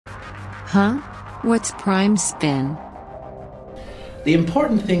Huh? What's prime spin? The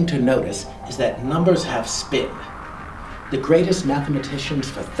important thing to notice is that numbers have spin. The greatest mathematicians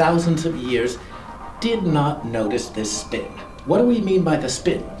for thousands of years did not notice this spin. What do we mean by the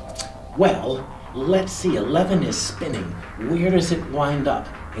spin? Well, let's see, 11 is spinning. Where does it wind up?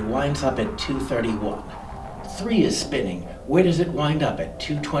 It winds up at 231. 3 is spinning. Where does it wind up? At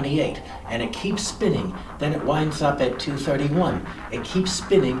 228. And it keeps spinning. Then it winds up at 231. It keeps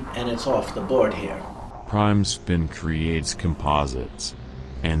spinning and it's off the board here. Prime spin creates composites.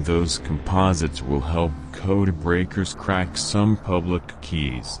 And those composites will help code breakers crack some public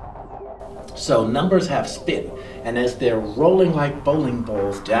keys. So numbers have spin, and as they're rolling like bowling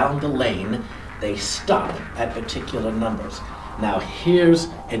balls down the lane, they stop at particular numbers. Now here's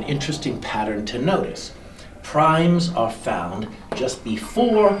an interesting pattern to notice. Primes are found just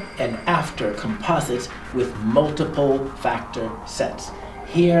before and after composites with multiple factor sets.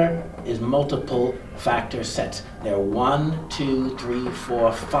 Here is multiple factor sets. There are 1, 2, 3,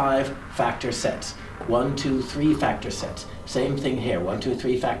 4, 5 factor sets. 1, 2, 3 factor sets. Same thing here. 1, 2,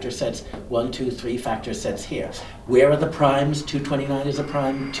 3 factor sets. 1, 2, 3 factor sets here. Where are the primes? 229 is a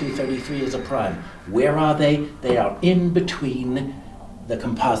prime. 233 is a prime. Where are they? They are in between the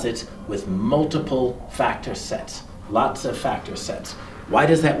composites with multiple factor sets. Lots of factor sets. Why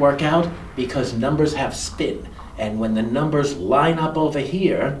does that work out? Because numbers have spin. And when the numbers line up over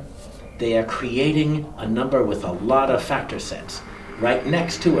here, they are creating a number with a lot of factor sets. Right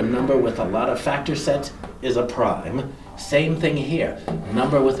next to a number with a lot of factor sets is a prime. Same thing here.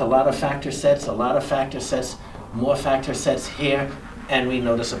 Number with a lot of factor sets, more factor sets here, and we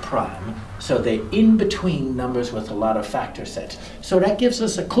notice a prime. So they're in between numbers with a lot of factor sets. So that gives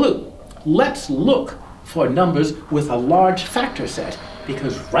us a clue. Let's look for numbers with a large factor set,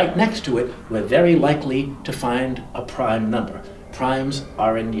 because right next to it, we're very likely to find a prime number. Primes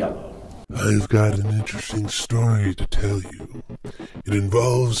are in yellow. I've got an interesting story to tell you. It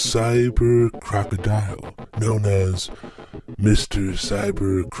involves Cyber Crocodile, known as Mr.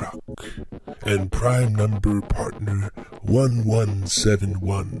 Cyber Croc, and prime number partner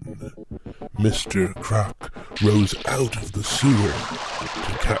 1171. Mr. Croc rose out of the sewer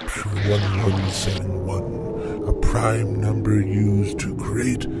to capture 1171, a prime number used to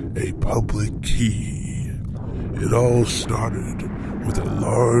create a public key. It all started with a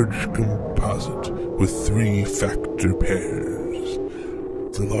large composite with 3 factor pairs.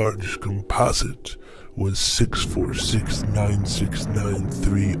 The large composite was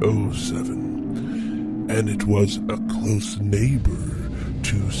 646969307, and it was a close neighbor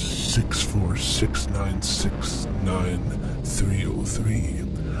to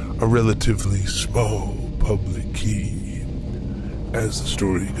 646969303, a relatively small public key. As the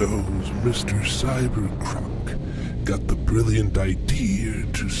story goes, Mr. Cyber Croc got the brilliant idea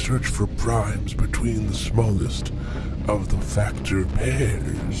to search for primes between the smallest of the factor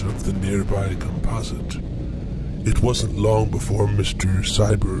pairs of the nearby composite. It wasn't long before Mr.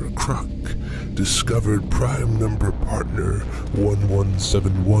 Cyber Croc discovered prime number partner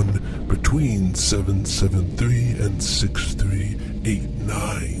 1171 between 773 and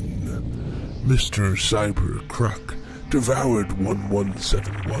 6389. Mr. Cyber Croc devoured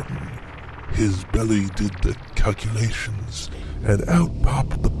 1171. His belly did the calculations, and out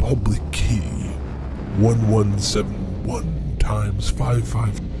popped the public key. 1171 times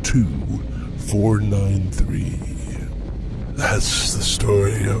 552493. That's the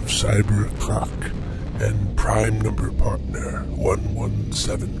story of Cyber Croc and prime number partner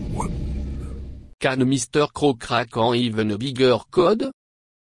 1171. Can Mr. Croc crack on even a bigger code?